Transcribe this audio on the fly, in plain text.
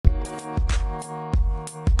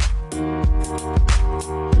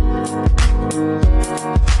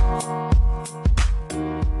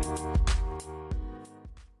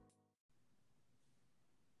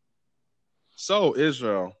So,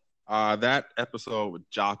 Israel, that episode with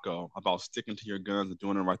Jocko about sticking to your guns and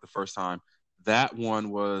doing it right the first time, that one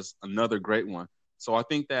was another great one. So I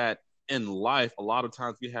think that in life, a lot of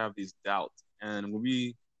times we have these doubts, and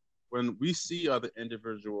when we see other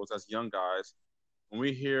individuals as young guys, when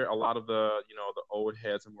we hear a lot of the old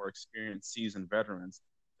heads and more experienced, seasoned veterans,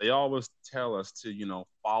 they always tell us to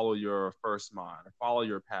follow your first mind or follow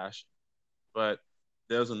your passion. But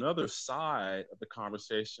there's another side of the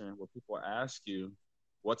conversation where people ask you,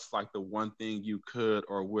 what's like the one thing you could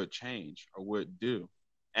or would change or would do?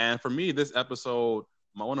 And for me, this episode,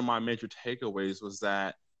 one of my major takeaways was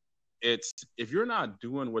that it's if you're not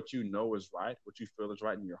doing what you know is right, what you feel is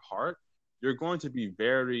right in your heart, you're going to be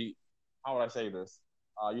very, how would I say this?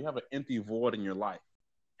 You have an empty void in your life.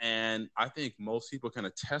 And I think most people can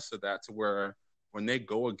attest to that, to where when they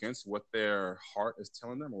go against what their heart is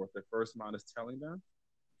telling them or what their first mind is telling them,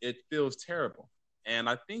 it feels terrible. And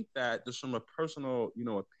I think that just from a personal,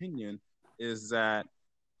 opinion, is that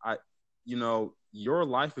I, your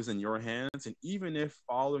life is in your hands, and even if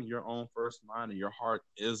following your own first mind and your heart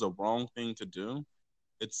is a wrong thing to do,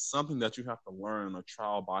 it's something that you have to learn on a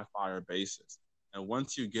trial by fire basis. And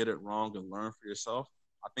once you get it wrong and learn for yourself,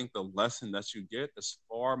 I think the lesson that you get is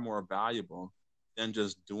far more valuable than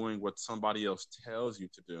just doing what somebody else tells you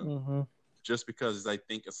to do, Mm-hmm. just because they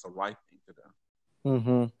think it's the right thing to do.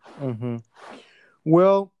 Mm-hmm. Mm-hmm.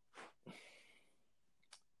 Well,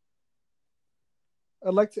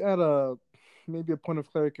 I'd like to add a maybe a point of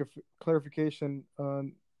clarification.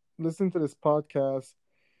 Listen to this podcast.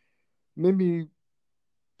 Maybe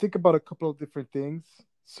think about a couple of different things.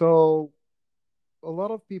 So, a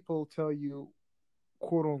lot of people tell you,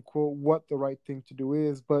 quote unquote, what the right thing to do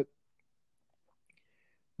is. But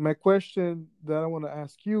my question that I want to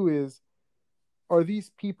ask you is, are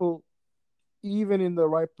these people even in the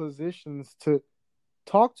right positions to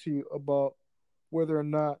talk to you about whether or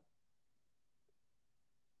not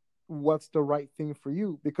what's the right thing for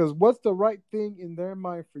you? Because what's the right thing in their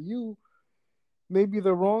mind for you may be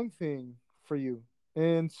the wrong thing for you.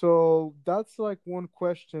 And so that's like one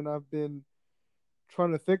question I've been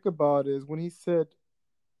trying to think about is when he said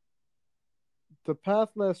the path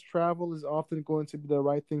less traveled is often going to be the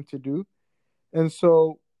right thing to do. And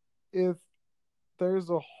so if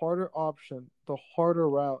there's a harder option, the harder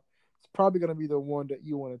route, it's probably going to be the one that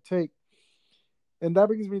you want to take. And that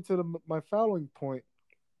brings me to my following point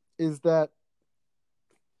is that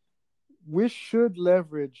we should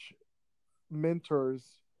leverage mentors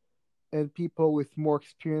and people with more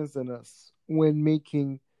experience than us when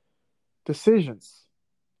making decisions.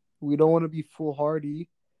 We don't want to be foolhardy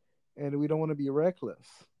and we don't want to be reckless.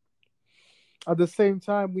 At the same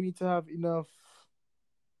time, we need to have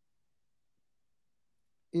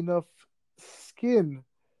enough skin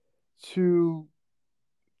to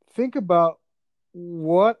think about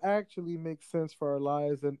what actually makes sense for our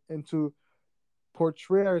lives and to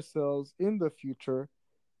portray ourselves in the future,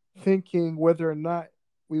 thinking whether or not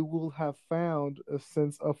we will have found a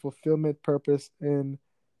sense of fulfillment, purpose, and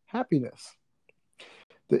happiness.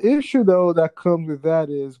 The issue, though, that comes with that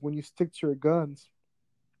is when you stick to your guns,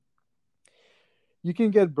 you can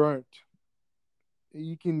get burnt.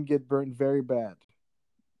 You can get burnt very bad.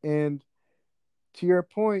 And to your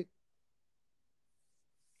point,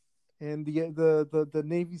 and the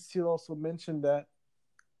Navy SEAL also mentioned that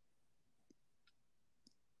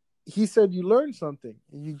he said you learn something,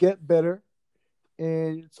 you get better,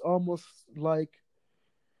 and it's almost like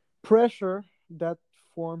pressure that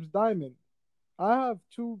forms diamond. I have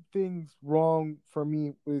two things wrong for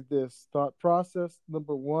me with this thought process.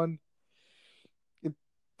 Number one, it,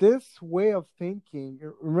 this way of thinking,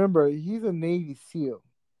 remember, he's a Navy SEAL.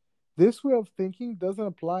 This way of thinking doesn't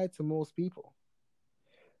apply to most people.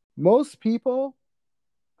 Most people,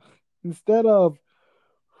 instead of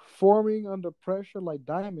forming under pressure like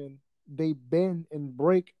diamond, they bend and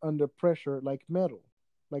break under pressure like metal,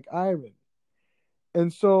 like iron.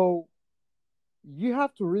 And so you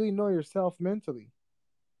have to really know yourself mentally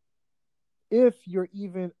if you're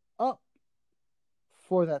even up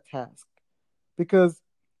for that task. Because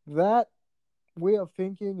that way of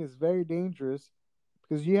thinking is very dangerous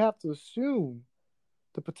because you have to assume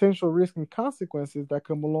the potential risk and consequences that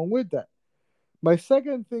come along with that. My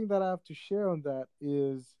second thing that I have to share on that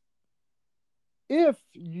is if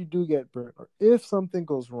you do get burnt or if something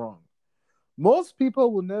goes wrong, most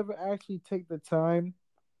people will never actually take the time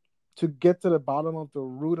to get to the bottom of the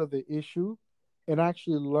root of the issue and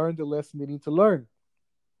actually learn the lesson they need to learn.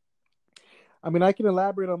 I mean, I can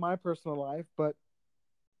elaborate on my personal life, but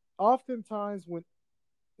oftentimes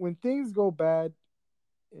when things go bad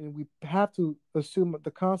and we have to assume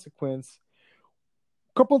the consequence,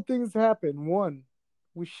 Couple things happen. One,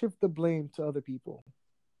 we shift the blame to other people.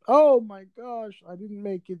 Oh my gosh, I didn't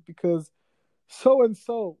make it because so and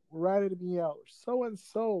so ratted me out. So and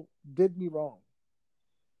so did me wrong.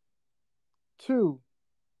 Two,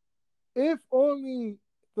 if only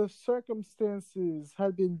the circumstances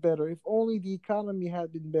had been better, if only the economy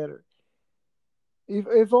had been better,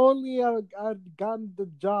 if only I'd gotten the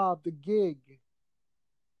job, the gig.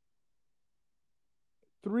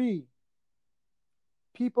 Three,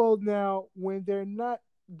 people now, when they're not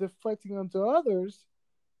deflecting onto others,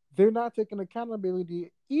 they're not taking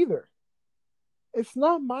accountability either. It's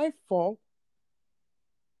not my fault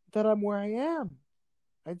that I'm where I am.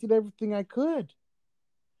 I did everything I could.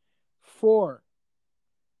 Four,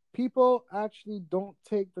 people actually don't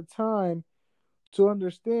take the time to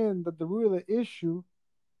understand that the root of the issue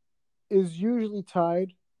is usually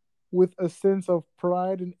tied with a sense of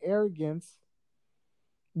pride and arrogance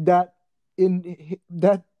that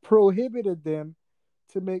that prohibited them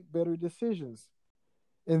to make better decisions.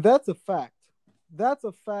 And that's a fact. That's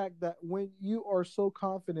a fact that when you are so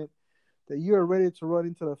confident that you are ready to run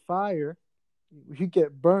into the fire, you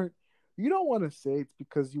get burnt. You don't want to say it's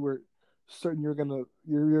because you were certain you're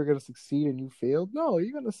gonna succeed and you failed. No,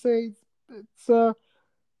 you're gonna say it's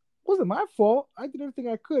wasn't my fault. I did everything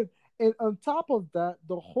I could. And on top of that,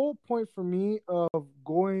 the whole point for me of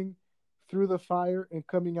going through the fire and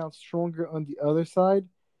coming out stronger on the other side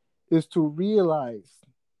is to realize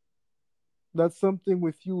that something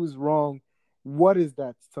with you is wrong. What is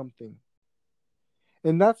that something?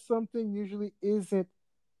 And that something usually isn't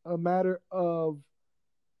a matter of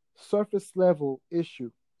surface level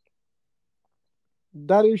issue.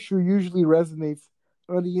 That issue usually resonates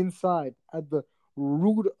on the inside, at the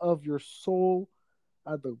root of your soul,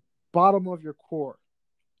 at the bottom of your core.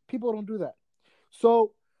 People don't do that.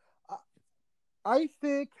 So I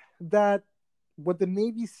think that what the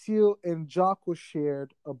Navy SEAL and Jocko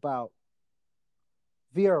shared about,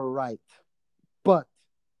 they are right. But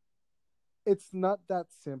it's not that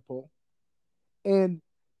simple. And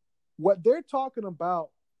what they're talking about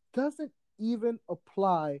doesn't even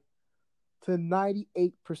apply to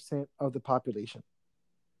 98% of the population.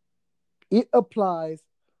 It applies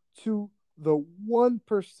to the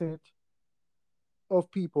 1% of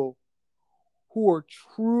people who are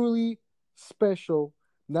truly special,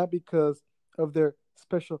 not because of their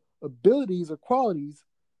special abilities or qualities,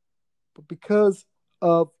 but because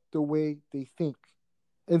of the way they think.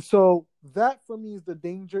 And so that for me is the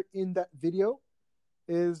danger in that video,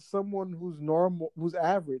 is someone who's normal, who's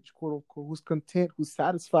average, quote unquote, who's content, who's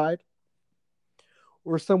satisfied,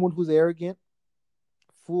 or someone who's arrogant,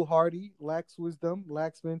 foolhardy, lacks wisdom,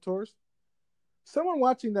 lacks mentors. Someone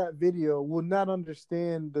watching that video will not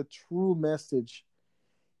understand the true message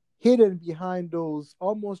hidden behind those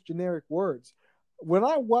almost generic words. When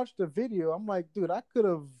I watched the video, I'm like, dude, I could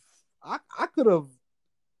have,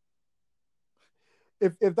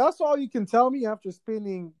 if that's all you can tell me after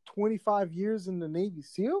spending 25 years in the Navy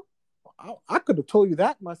SEAL, I could have told you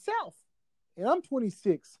that myself. And I'm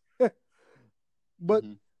 26. But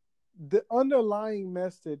Mm-hmm. the underlying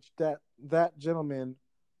message that that gentleman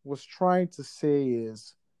was trying to say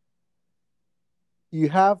is you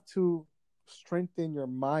have to strengthen your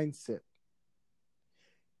mindset.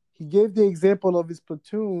 He gave the example of his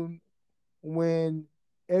platoon when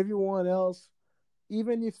everyone else,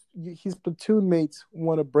 even if his platoon mates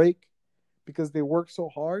want to break because they work so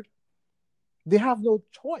hard, they have no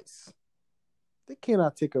choice. They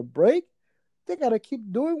cannot take a break. They got to keep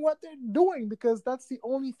doing what they're doing because that's the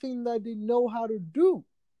only thing that they know how to do.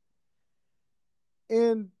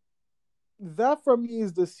 And that for me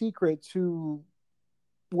is the secret to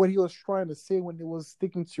what he was trying to say when he was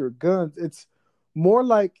sticking to your guns. It's more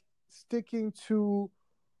like sticking to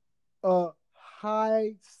a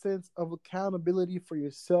high sense of accountability for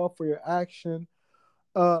yourself, for your action,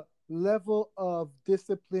 a level of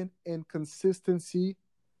discipline and consistency,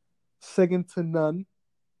 second to none,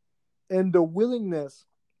 and the willingness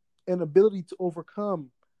and ability to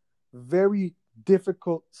overcome very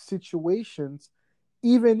difficult situations,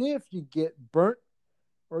 even if you get burnt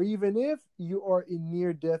or even if you are in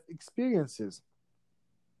near death experiences.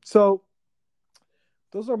 So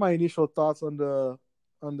those are my initial thoughts on the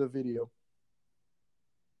video.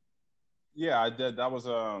 Yeah, I did. That was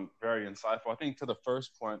very insightful. I think to the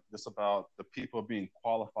first point, just about the people being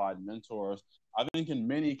qualified mentors. I think in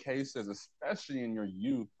many cases, especially in your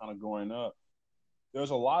youth, kind of growing up,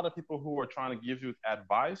 there's a lot of people who are trying to give you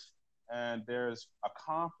advice, and there's a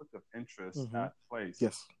conflict of interest Mm-hmm. at place.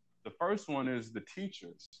 Yes. The first one is the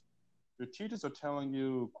teachers. The teachers are telling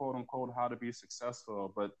you, quote unquote, how to be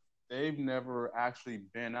successful, but they've never actually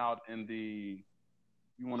been out in the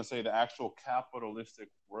you want to say the actual capitalistic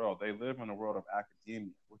world. They live in a world of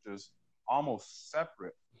academia, which is almost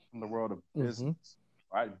separate from the world of Mm-hmm. business,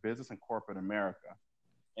 right? Business and corporate America.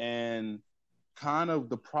 And kind of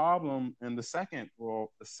the problem in the second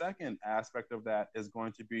aspect of that is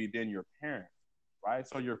going to be then your parents, right?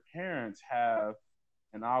 So your parents have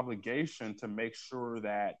an obligation to make sure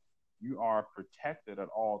that you are protected at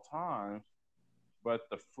all times. But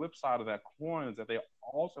the flip side of that coin is that they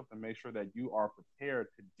also have to make sure that you are prepared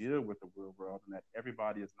to deal with the real world and that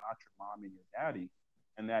everybody is not your mommy and your daddy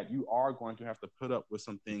and that you are going to have to put up with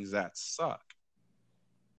some things that suck.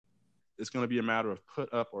 It's going to be a matter of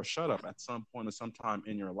put up or shut up at some point or sometime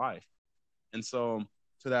in your life. And so,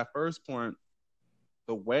 to that first point,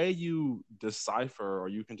 the way you decipher or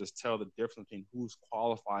you can just tell the difference between who's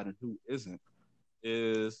qualified and who isn't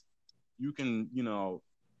is you can,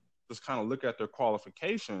 just kind of look at their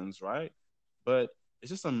qualifications, right? But it's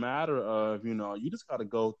just a matter of, you just got to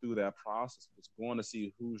go through that process. It's going to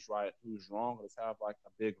see who's right, who's wrong. Let's have like a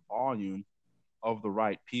big volume of the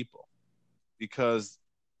right people. Because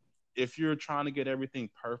if you're trying to get everything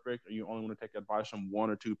perfect or you only want to take advice from one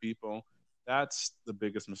or two people, that's the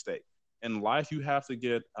biggest mistake. In life, you have to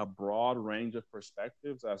get a broad range of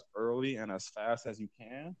perspectives as early and as fast as you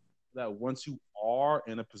can. That once you are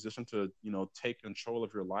in a position to, take control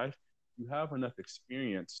of your life, you have enough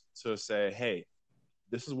experience to say, hey,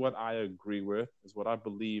 this is what I agree with, is what I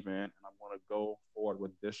believe in, and I want to go forward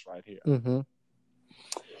with this right here. Mm-hmm.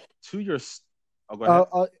 To your, oh, go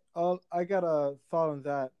ahead. I got a thought on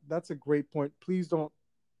that. That's a great point. Please don't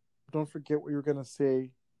forget what you were gonna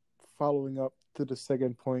say. Following up to the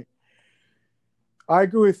second point, I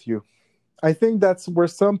agree with you. I think that's where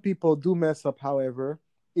some people do mess up. However,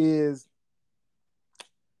 is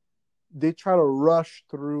they try to rush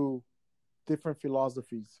through different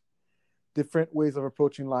philosophies, different ways of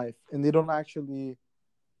approaching life, and they don't actually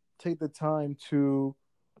take the time to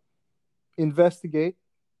investigate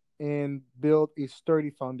and build a sturdy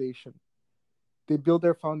foundation. They build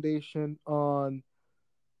their foundation on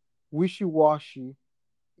wishy washy,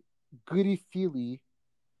 goody feely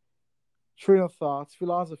train of thoughts,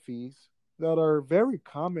 philosophies that are very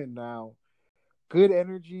common now. Good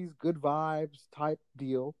energies, good vibes type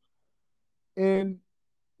deal. And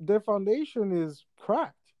their foundation is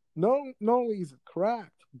cracked. No, not only is it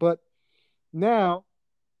cracked, but now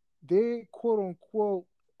they quote unquote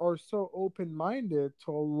are so open minded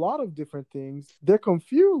to a lot of different things, they're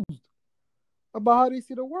confused about how they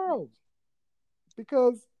see the world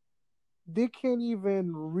because they can't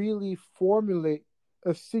even really formulate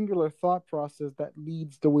a singular thought process that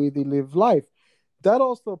leads the way they live life. That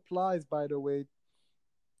also applies, by the way,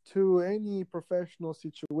 to any professional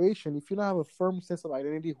situation. If you don't have a firm sense of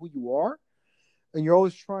identity, who you are, and you're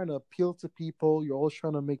always trying to appeal to people, you're always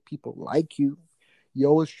trying to make people like you, you're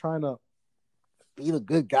always trying to be the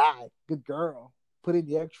good guy, good girl, put in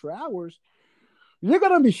the extra hours, you're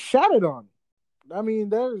going to be shattered on. I mean,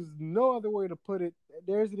 there's no other way to put it.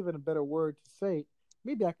 There isn't even a better word to say.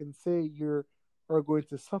 Maybe I can say you are going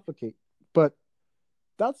to suffocate, but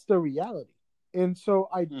that's the reality. And so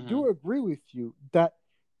I Mm-hmm. do agree with you that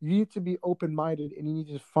you need to be open minded and you need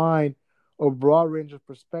to find a broad range of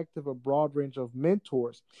perspective, a broad range of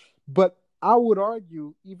mentors. But I would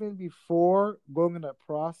argue, even before going in that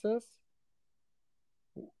process,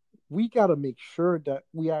 we got to make sure that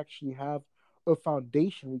we actually have a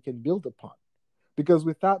foundation we can build upon. Because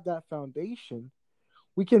without that foundation,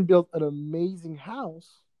 we can build an amazing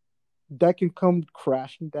house that can come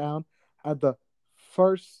crashing down at the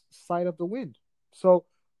first sight of the wind. So,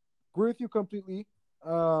 agree with you completely.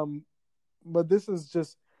 Um, but this is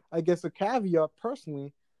just, I guess, a caveat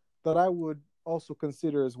personally that I would also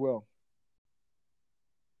consider as well.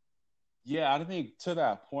 Yeah, I think to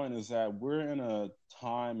that point is that we're in a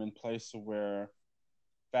time and place where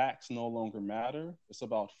facts no longer matter. It's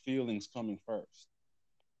about feelings coming first.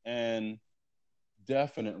 And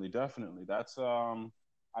definitely, that's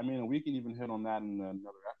I mean, we can even hit on that in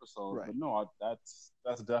another episode. Right. But no, that's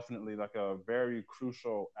definitely like a very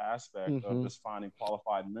crucial aspect of Mm-hmm. just finding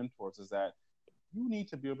qualified mentors. Is that you need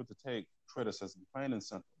to be able to take criticism, plain and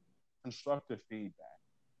simple, constructive feedback.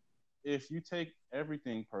 If you take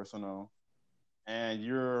everything personal and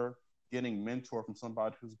you're getting mentor from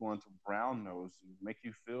somebody who's going to brown nose you, make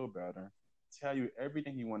you feel better, tell you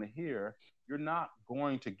everything you want to hear, you're not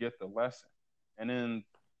going to get the lesson. And then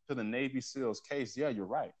to the Navy SEALs case, yeah, you're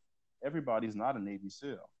right. Everybody's not a Navy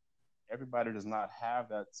SEAL. Everybody does not have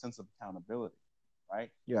that sense of accountability, right?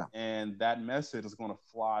 Yeah. And that message is going to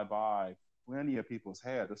fly by plenty of people's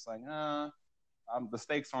head. It's like, the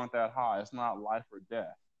stakes aren't that high. It's not life or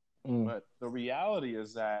death. Mm. But the reality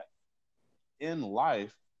is that in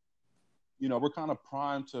life, we're kind of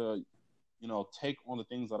primed to, take on the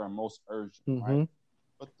things that are most urgent, right?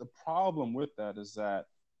 But the problem with that is that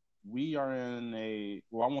we are in I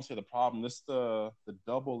won't say the problem, this is the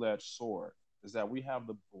double-edged sword, is that we have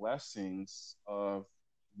the blessings of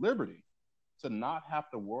liberty to not have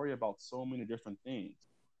to worry about so many different things.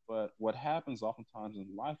 But what happens oftentimes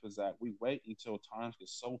in life is that we wait until times get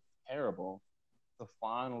so terrible to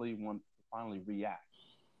finally react.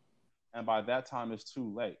 And by that time, it's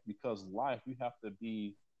too late, because life, you have to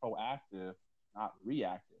be proactive, not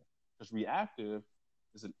reactive. Because reactive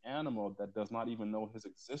is an animal that does not even know his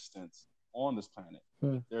existence on this planet.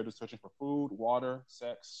 They're just searching for food, water,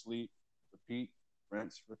 sex, sleep, repeat,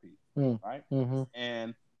 rinse, repeat, right?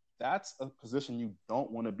 And that's a position you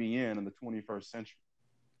don't want to be in the 21st century.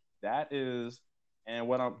 That is, and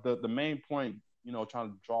what the main point,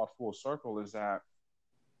 trying to draw it full circle, is that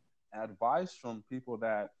advice from people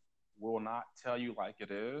that will not tell you like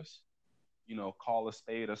it is, call a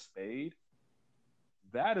spade,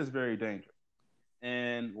 that is very dangerous.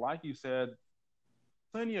 And like you said,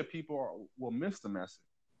 plenty of people will miss the message.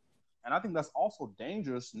 And I think that's also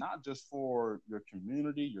dangerous, not just for your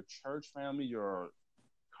community, your church family, your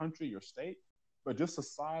country, your state, but just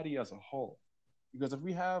society as a whole. Because if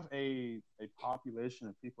we have a population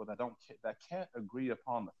of people that can't agree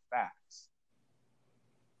upon the facts,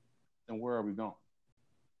 then where are we going?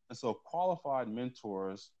 And so qualified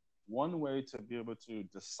mentors, one way to be able to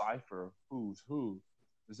decipher who's who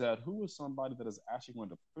is that who is somebody that is actually going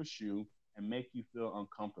to push you and make you feel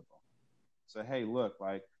uncomfortable. Say, hey, look,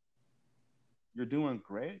 like, you're doing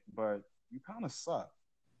great, but you kind of suck.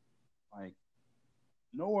 Like,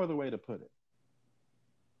 no other way to put it.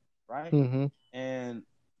 Right? And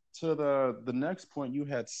to the next point you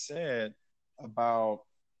had said about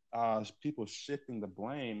people shifting the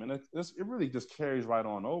blame, and it really just carries right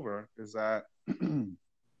on over, is that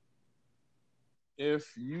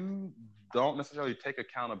if you don't necessarily take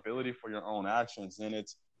accountability for your own actions, then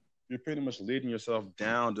you're pretty much leading yourself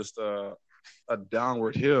down just a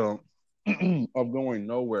downward hill of going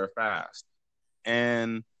nowhere fast.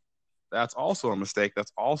 And that's also a mistake.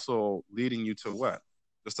 That's also leading you to what?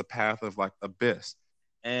 Just a path of like abyss.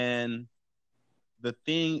 And the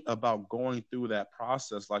thing about going through that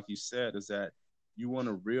process, like you said, is that you want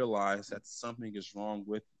to realize that something is wrong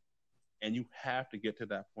with you. And you have to get to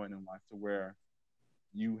that point in life to where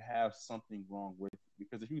you have something wrong with you.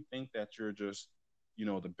 Because if you think that you're just,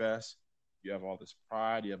 the best, you have all this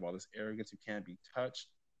pride, you have all this arrogance, you can't be touched,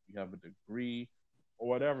 you have a degree, or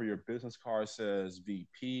whatever, your business card says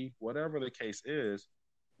VP, whatever the case is,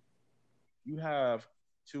 you have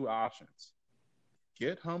two options: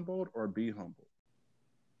 get humbled or be humbled.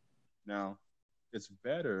 Now, it's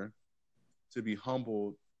better to be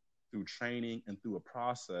humbled through training and through a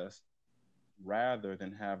process rather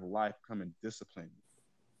than have life come and discipline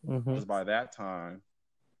you. Because by that time,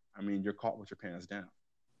 you're caught with your pants down.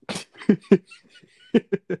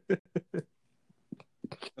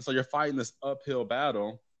 And so you're fighting this uphill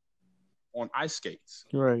battle on ice skates.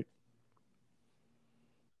 Right.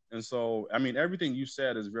 And so, everything you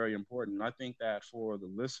said is very important. And I think that for the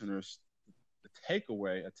listeners, the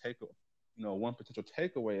takeaway, one potential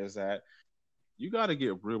takeaway is that you got to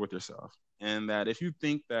get real with yourself. And that if you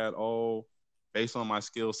think that, based on my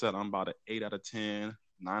skill set, I'm about an 8 out of 10,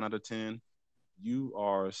 9 out of 10, you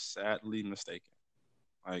are sadly mistaken.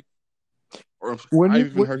 Like, or I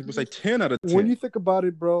even heard people say 10 out of 10. When you think about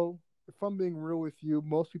it, bro, if I'm being real with you,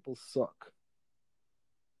 most people suck.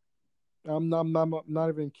 I'm not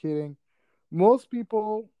even kidding. Most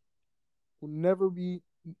people will never be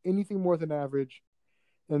anything more than average,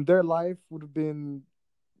 and their life would have been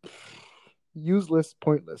useless,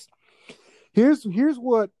 pointless. Here's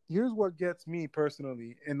what gets me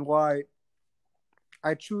personally, and why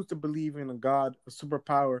I choose to believe in a God, a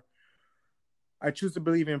superpower. I choose to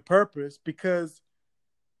believe in purpose because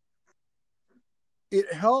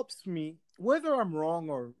it helps me, whether I'm wrong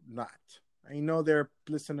or not. I know there are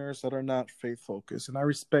listeners that are not faith-focused, and I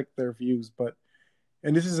respect their views,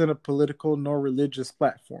 and this isn't a political nor religious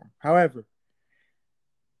platform. However,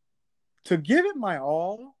 to give it my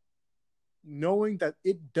all, knowing that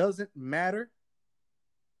it doesn't matter,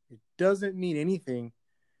 it doesn't mean anything,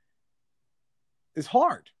 is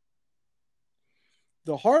hard.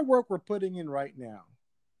 The hard work we're putting in right now,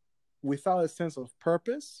 without a sense of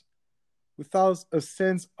purpose, without a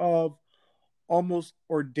sense of almost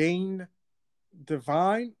ordained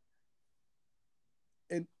divine,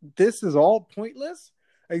 and this is all pointless.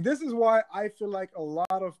 Like, this is why I feel like a lot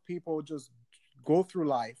of people just go through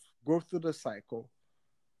life, go through the cycle,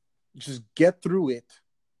 just get through it,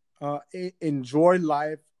 enjoy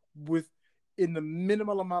life with in the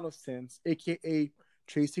minimal amount of sense, aka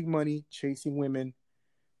chasing money, chasing women,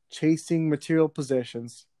 chasing material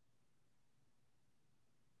possessions.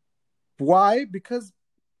 Why? Because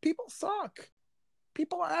people suck.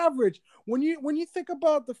 People are average. When you think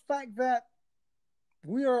about the fact that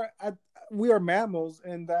we are at, we are mammals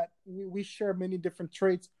and that we share many different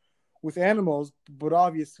traits with animals, but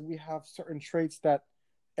obviously we have certain traits that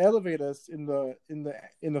elevate us in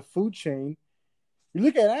the food chain. You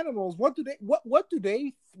look at animals. What do they want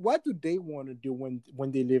to do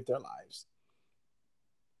when they live their lives?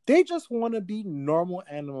 They just want to be normal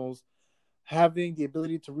animals, having the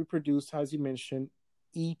ability to reproduce, as you mentioned,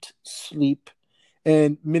 eat, sleep,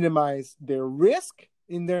 and minimize their risk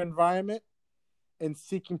in their environment and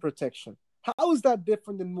seeking protection. How is that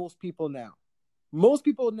different than most people now? Most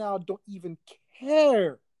people now don't even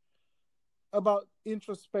care about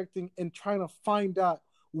introspecting and trying to find out,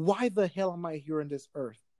 why the hell am I here on this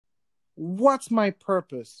earth? What's my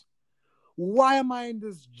purpose? Why am I in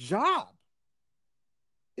this job?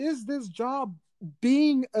 Is this job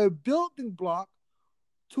being a building block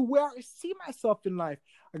to where I see myself in life?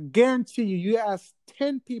 I guarantee you, you ask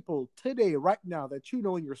 10 people today, right now, that you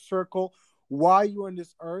know in your circle, why you're on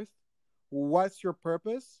this earth, what's your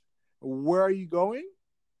purpose, where are you going?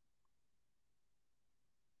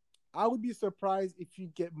 I would be surprised if you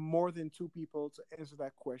get more than 2 people to answer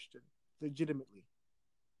that question legitimately.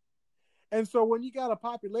 And so when you got a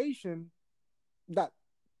population that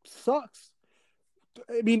sucks,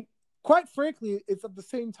 I mean, quite frankly, it's at the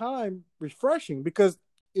same time refreshing, because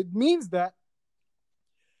it means that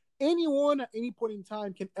anyone at any point in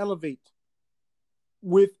time can elevate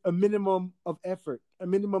with a minimum of effort, a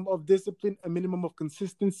minimum of discipline, a minimum of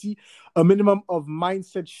consistency, a minimum of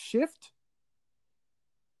mindset shift.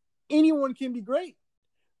 Anyone can be great.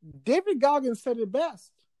 David Goggins said it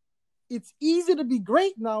best. It's easy to be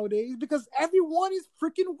great nowadays because everyone is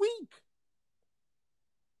freaking weak.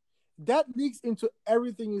 That leaks into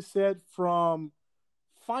everything you said, from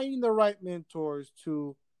finding the right mentors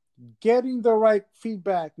to getting the right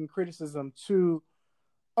feedback and criticism to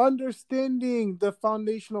understanding the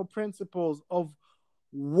foundational principles of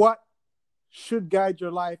what should guide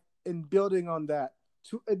your life and building on that,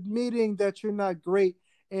 to admitting that you're not great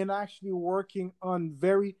and actually working on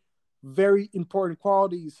very, very important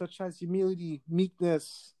qualities such as humility,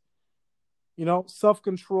 meekness,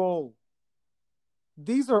 self-control.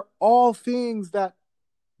 These are all things that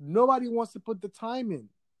nobody wants to put the time in.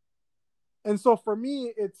 And so for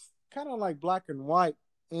me, it's kind of like black and white.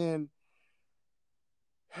 And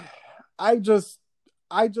I just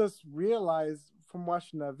realized from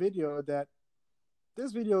watching that video that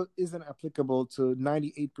this video isn't applicable to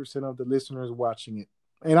 98% of the listeners watching it.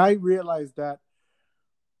 And I realized that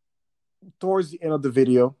towards the end of the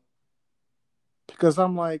video, because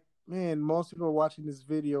I'm like, man, most people watching this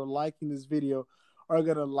video, liking this video, are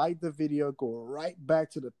going to like the video, go right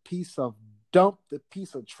back to the piece of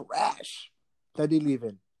trash that they live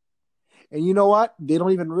in. And you know what? They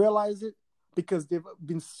don't even realize it, because they've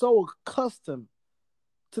been so accustomed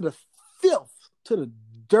to the filth, to the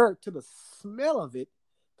dirt, to the smell of it,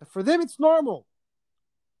 that for them it's normal.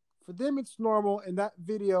 For them it's normal, and that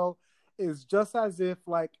video is just as if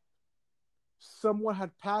like someone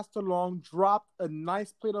had passed along, dropped a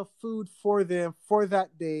nice plate of food for them for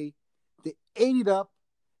that day. They ate it up,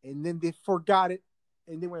 and then they forgot it,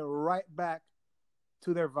 and they went right back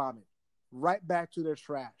to their vomit, right back to their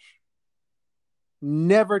trash.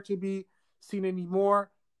 Never to be seen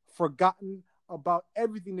anymore, forgotten about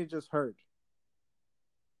everything they just heard.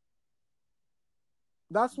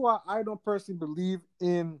 That's why I don't personally believe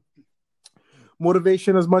in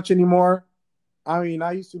motivation as much anymore. I mean,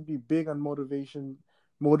 I used to be big on motivation,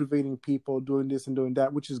 motivating people, doing this and doing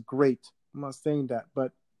that, which is great. I'm not saying that,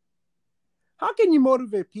 but how can you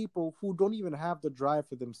motivate people who don't even have the drive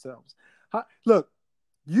for themselves? Look,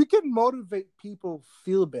 you can motivate people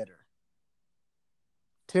feel better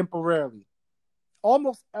temporarily,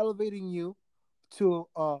 almost elevating you to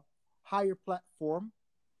a higher platform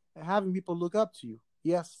and having people look up to you.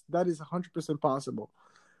 Yes, that is 100% possible.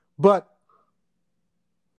 But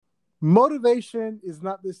motivation is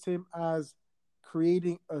not the same as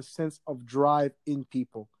creating a sense of drive in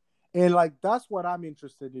people. And like, that's what I'm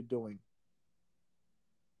interested in doing.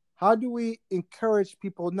 How do we encourage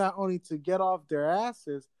people not only to get off their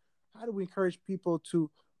asses, how do we encourage people to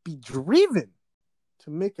be driven to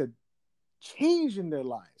make a change in their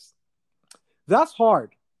lives? That's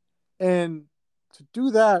hard. And to do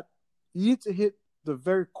that, you need to hit the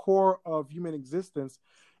very core of human existence.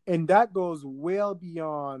 And that goes well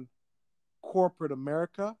beyond corporate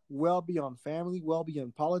America, well beyond family, well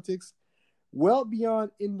beyond politics, well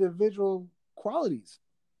beyond individual qualities.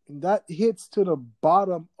 And that hits to the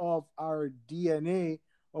bottom of our DNA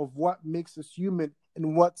of what makes us human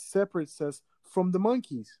and what separates us from the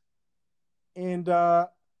monkeys. And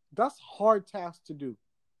that's hard task to do.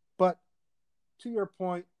 But to your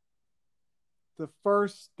point, the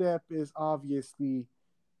first step is obviously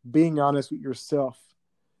being honest with yourself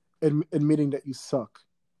and admitting that you suck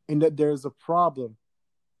and that there's a problem.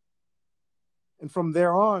 And from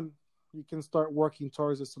there on, you can start working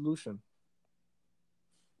towards a solution.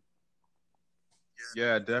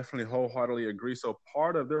 Yeah, definitely wholeheartedly agree. So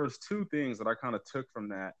part of there was two things that I kind of took from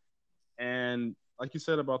that. And like you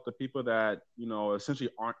said about the people that, essentially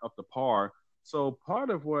aren't up to par. So part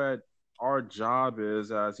of what our job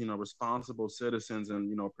is as, responsible citizens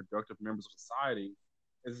and, productive members of society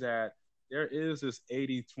is that there is this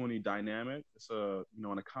 80-20 dynamic. It's an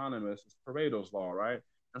economist, it's Pareto's law, right?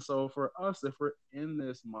 And so for us, if we're in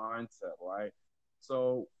this mindset, right?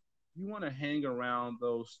 So you want to hang around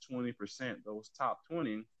those 20%, those top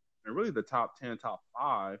 20, and really the top 10, top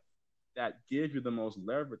five that give you the most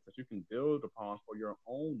leverage that you can build upon for your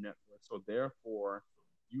own network. So therefore,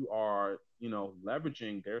 you are,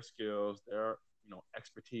 leveraging their skills, their,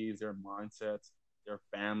 expertise, their mindsets, their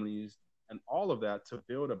families, and all of that to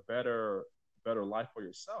build a better life for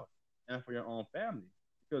yourself and for your own family.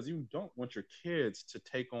 Because you don't want your kids to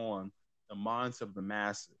take on the mindset of the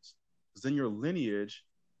masses. Because then your lineage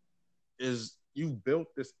is you built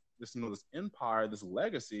this empire, this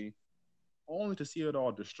legacy only to see it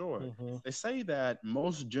all destroyed. Mm-hmm. They say that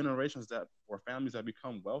most generations that or families that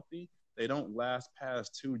become wealthy, they don't last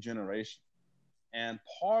past 2 generations. And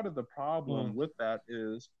part of the problem Mm. with that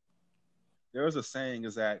is there's a saying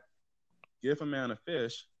is that give a man a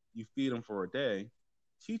fish, you feed him for a day.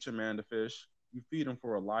 Teach a man to fish, you feed him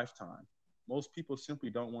for a lifetime. Most people simply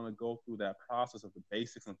don't want to go through that process of the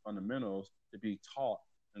basics and fundamentals to be taught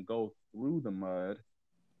and go through the mud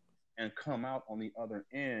and come out on the other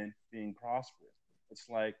end being prosperous. It's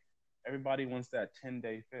like everybody wants that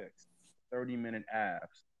 10-day fix, 30-minute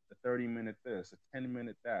abs, the 30-minute this, the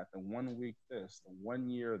 10-minute that, the 1 week this, the 1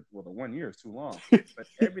 year. Well, the 1 year is too long, but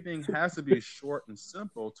everything has to be short and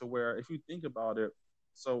simple to where if you think about it,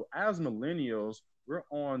 so as millennials, we're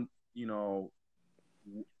on,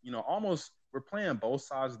 almost we're playing both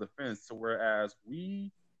sides of the fence. So whereas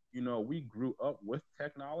we grew up with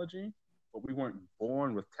technology, but we weren't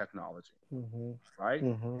born with technology, Mm-hmm. right?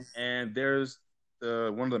 Mm-hmm. And there's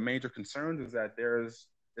the one of the major concerns is that there's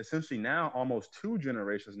essentially now almost 2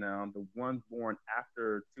 generations now, the ones born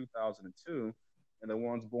after 2002 and the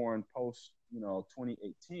ones born post,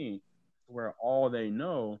 2018, where all they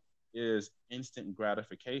know is instant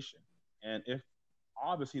gratification. And if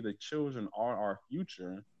obviously the children are our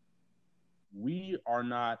future, we are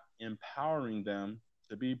not empowering them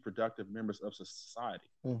to be productive members of society.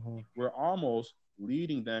 Mm-hmm. We're almost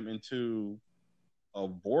leading them into a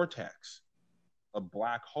vortex, a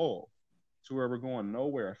black hole, to where we're going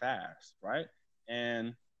nowhere fast, right?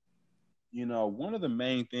 And one of the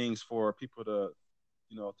main things for people to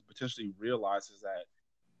potentially realize is that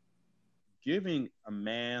giving a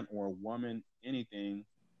man or a woman anything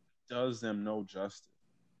does them no justice.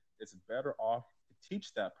 It's better off to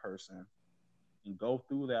teach that person and go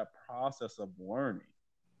through that process of learning.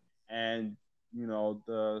 And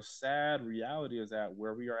the sad reality is that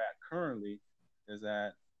where we are at currently is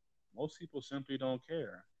that most people simply don't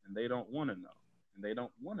care and they don't want to know and they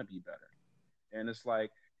don't want to be better. And it's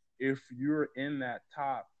like if you're in that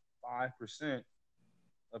top 5%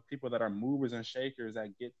 of people that are movers and shakers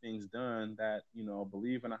that get things done, that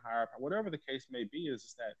believe in a higher power, whatever the case may be,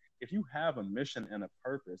 is that if you have a mission and a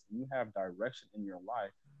purpose and you have direction in your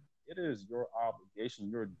life, it is your obligation,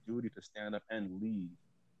 your duty to stand up and lead,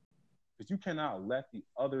 because you cannot let the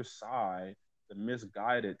other side, the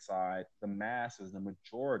misguided side, the masses, the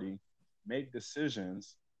majority, make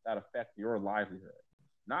decisions that affect your livelihood,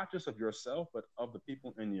 not just of yourself, but of the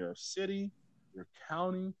people in your city, your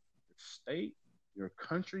county, your state, your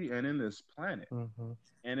country, and in this planet. Mm-hmm.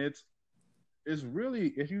 And it's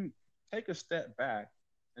really, if you take a step back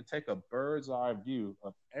and take a bird's eye view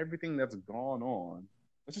of everything that's gone on,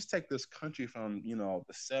 let's just take this country from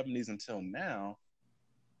the 70s until now.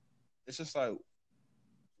 It's just like,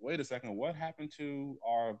 wait a second, what happened to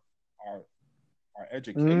our our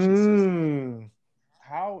education system? Mm.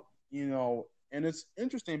 How and it's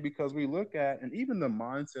interesting because we look at and even the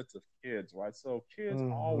mindsets of kids, right? So kids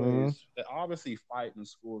Mm-hmm. always they obviously fight in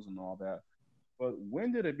schools and all that, but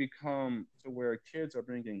when did it become to where kids are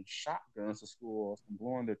bringing shotguns to schools and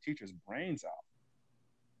blowing their teachers' brains out?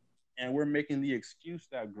 And we're making the excuse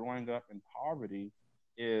that growing up in poverty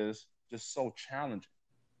is just so challenging.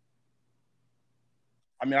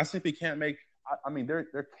 I mean, I simply can't make. I mean,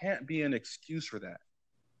 there can't be an excuse for that.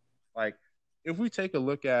 Like, if we take a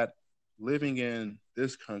look at living in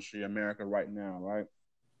this country, America, right now, right?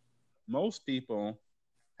 Most people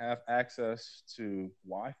have access to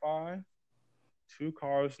Wi-Fi, two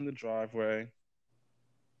cars in the driveway,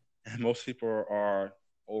 and most people are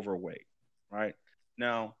overweight, right?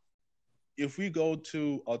 Now, if we go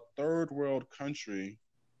to a third world country,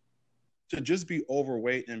 to just be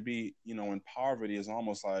overweight and be, in poverty is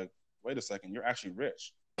almost like, wait a second, you're actually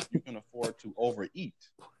rich. You can afford to overeat.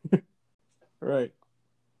 Right.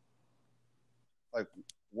 Like,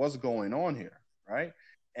 what's going on here, right?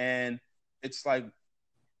 And it's like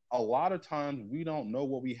a lot of times we don't know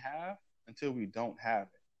what we have until we don't have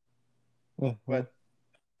it. Mm-hmm. But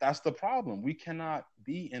that's the problem. We cannot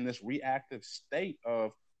be in this reactive state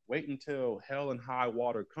of wait until hell and high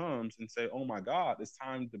water comes and say, oh my God, it's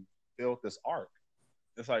time to build this ark.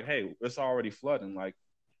 It's like, hey, it's already flooding. Like,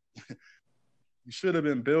 you should have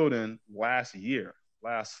been building last year,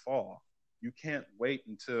 last fall. You can't wait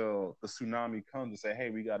until the tsunami comes and say, hey,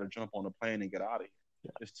 we got to jump on a plane and get out of here.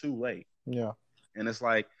 Yeah. It's too late. Yeah. And it's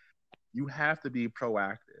like, you have to be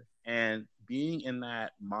proactive. And being in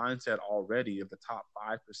that mindset already of the top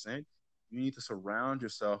 5%, you need to surround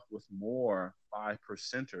yourself with more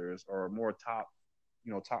 5%ers or more top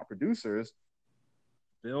producers,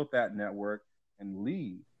 build that network and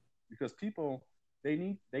lead. Because people, they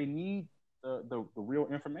need the real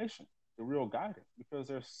information, the real guidance, because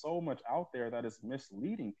there's so much out there that is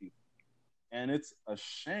misleading people. And it's a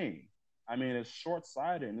shame. I mean, it's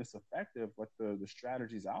short-sighted and it's effective with the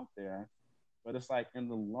strategies out there, but it's like in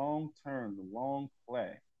the long term, the long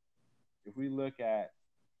play, if we look at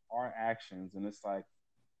our actions and it's like,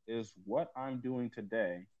 is what I'm doing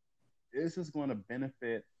today, is this going to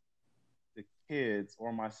benefit the kids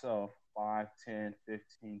or myself 5, 10,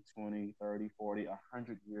 15, 20, 30, 40,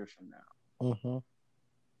 100 years from now? Mm-hmm.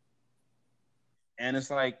 And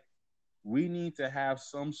it's like, we need to have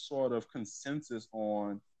some sort of consensus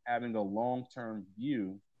on having a long-term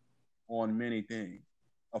view on many things.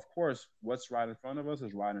 Of course, what's right in front of us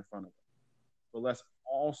is right in front of us. But let's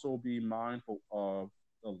also be mindful of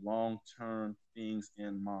the long-term things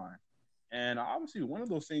in mind. And obviously one of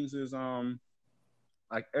those things is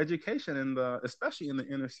like education especially in the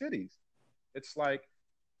inner cities. It's like,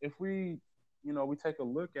 if we take a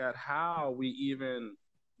look at how we even,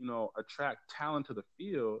 attract talent to the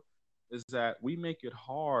field, is that we make it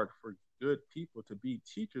hard for good people to be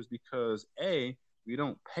teachers because A, we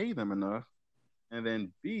don't pay them enough, and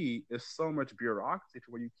then B, it's so much bureaucracy to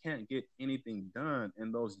where you can't get anything done,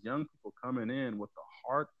 and those young people coming in with the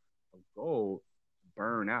heart of gold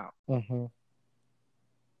burn out. Mm-hmm.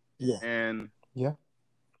 Yeah. And yeah,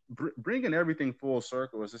 bringing everything full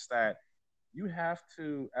circle is just that you have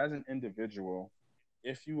to, as an individual,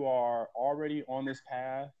 if you are already on this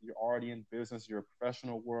path, you're already in business, you're a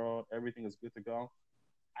professional world, everything is good to go.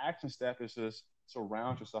 Action step is just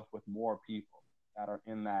surround yourself with more people that are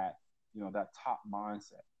in that top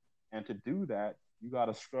mindset. And to do that, you got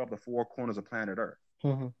to scrub the four corners of planet Earth,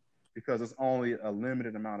 mm-hmm. because it's only a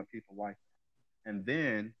limited amount of people like that. And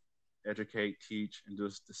then educate, teach, and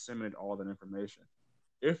just disseminate all that information.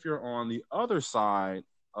 If you're on the other side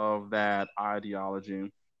of that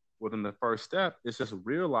ideology, within the first step, it's just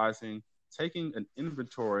realizing, taking an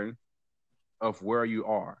inventory of where you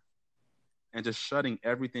are and just shutting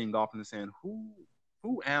everything off and saying,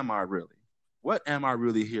 who am I really? What am I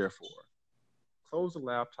really here for? Close the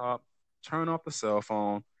laptop, turn off the cell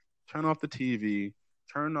phone, turn off the TV,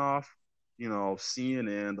 turn off,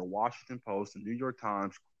 CNN, the Washington Post, the New York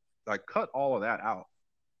Times, like cut all of that out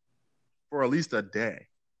for at least a day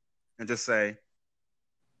and just say,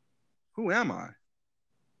 who am I?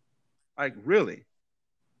 Like, really?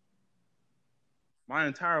 My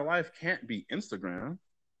entire life can't be Instagram,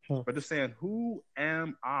 but just saying, who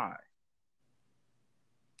am I?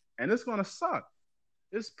 And it's going to suck.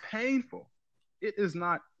 It's painful. It is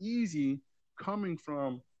not easy coming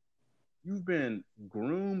from, you've been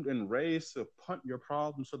groomed and raised to punt your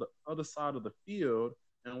problems to the other side of the field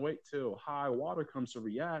and wait till high water comes to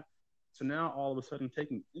react, to now all of a sudden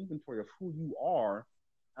taking inventory of who you are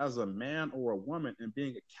as a man or a woman and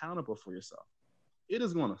being accountable for yourself. It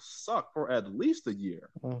is going to suck for at least a year.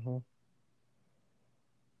 Mm-hmm.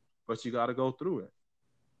 But you got to go through it.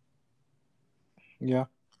 Yeah.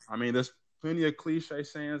 I mean, there's plenty of cliche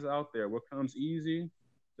sayings out there. What comes easy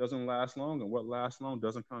doesn't last long, and what lasts long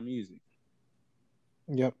doesn't come easy.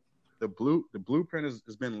 Yep. The blueprint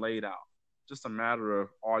has been laid out. Just a matter of,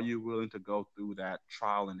 are you willing to go through that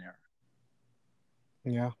trial and error?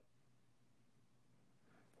 Yeah.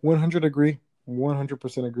 100% agree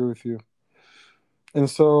with you. And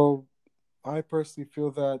so I personally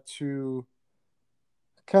feel that to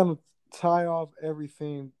kind of tie off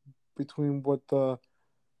everything between what the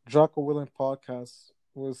Jocko Willing podcast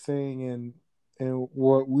was saying and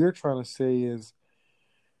what we're trying to say is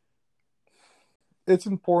it's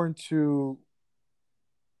important to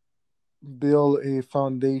build a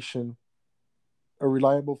foundation, a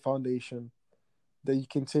reliable foundation that you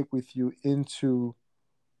can take with you into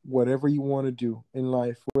whatever you want to do in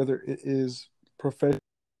life, whether it is professional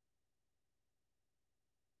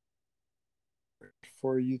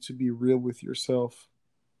for you to be real with yourself.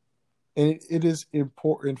 And it is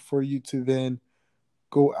important for you to then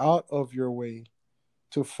go out of your way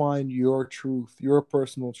to find your truth, your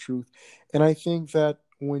personal truth. And I think that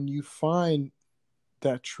when you find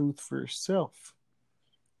that truth for yourself,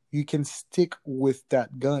 you can stick with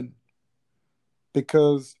that gun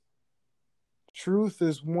because truth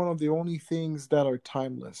is one of the only things that are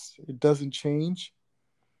timeless. It doesn't change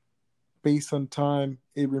based on time,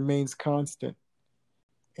 it remains constant.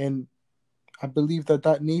 And I believe that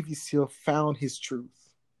that Navy SEAL found his truth.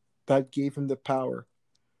 That gave him the power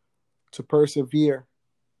to persevere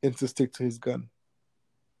and to stick to his gun.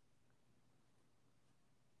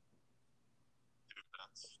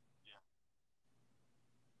 That's,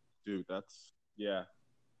 yeah, dude. That's yeah,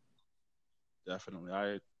 definitely.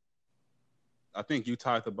 I think you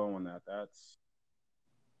tied the bow on that. That's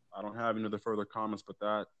I don't have any other further comments, but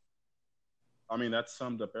that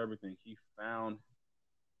summed up everything. He found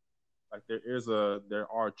like there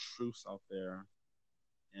are truths out there,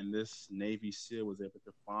 and this Navy SEAL was able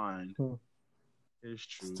to find Hmm. his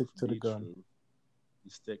truth, Stick to the the gun. truth,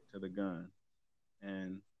 and stick to the gun.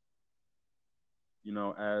 And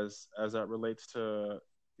as that relates to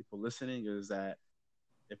people listening, is that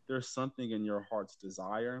if there's something in your heart's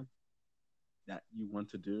desire that you want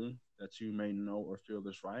to do that you may know or feel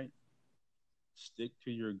is right, stick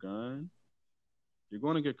to your gun. You're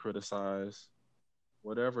going to get criticized,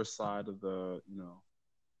 whatever side of the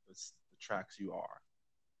tracks you are.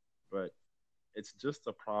 But it's just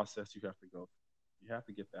a process you have to go through. You have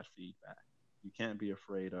to get that feedback. You can't be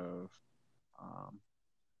afraid of um,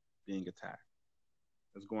 being attacked.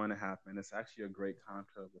 It's going to happen. It's actually a great time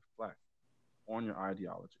to reflect on your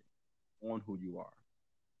ideology, on who you are,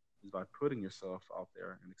 is by putting yourself out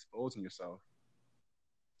there and exposing yourself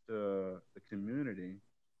to the community,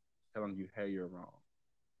 telling you, hey, you're wrong.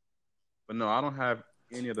 But no, I don't have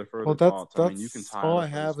any other Well, further that's thoughts. You can that's tie all it I up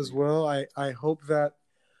for this have as week. well. I hope that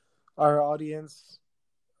our audience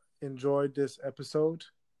enjoyed this episode,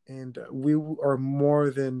 and we are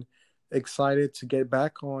more than excited to get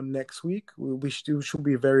back on next week. Should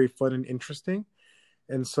be very fun and interesting.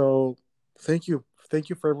 And so, thank you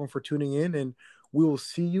for everyone for tuning in, and we will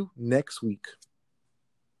see you next week.